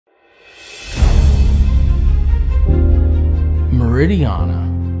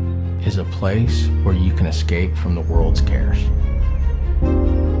Meridiana is a place where you can escape from the world's cares.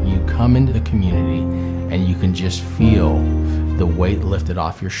 You come into the community and you can just feel the weight lifted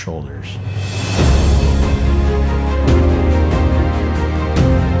off your shoulders.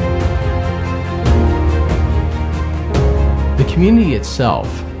 The community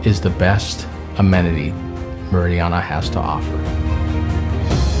itself is the best amenity Meridiana has to offer.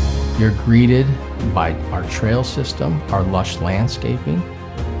 You're greeted by our trail system, our lush landscaping,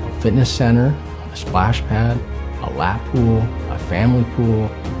 a fitness center, a splash pad, a lap pool, a family pool,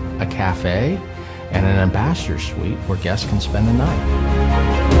 a cafe, and an ambassador suite where guests can spend the night.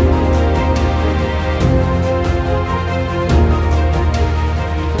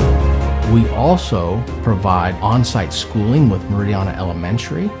 We also provide on-site schooling with Meridiana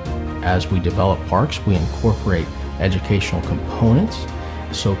Elementary. As we develop parks, we incorporate educational components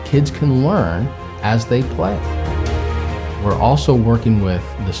so kids can learn as they play. We're also working with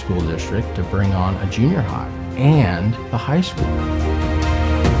the school district to bring on a junior high and the high school.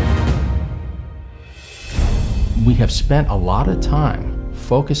 We have spent a lot of time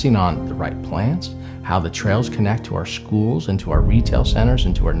focusing on the right plans, how the trails connect to our schools and to our retail centers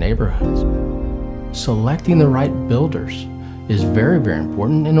and to our neighborhoods. Selecting the right builders is very, very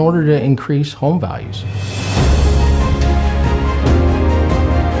important in order to increase home values.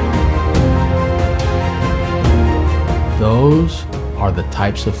 Those are the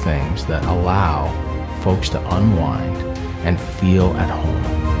types of things that allow folks to unwind and feel at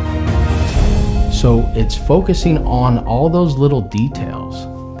home. So it's focusing on all those little details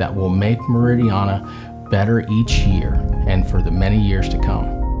that will make Meridiana better each year and for the many years to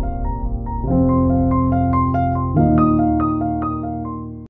come.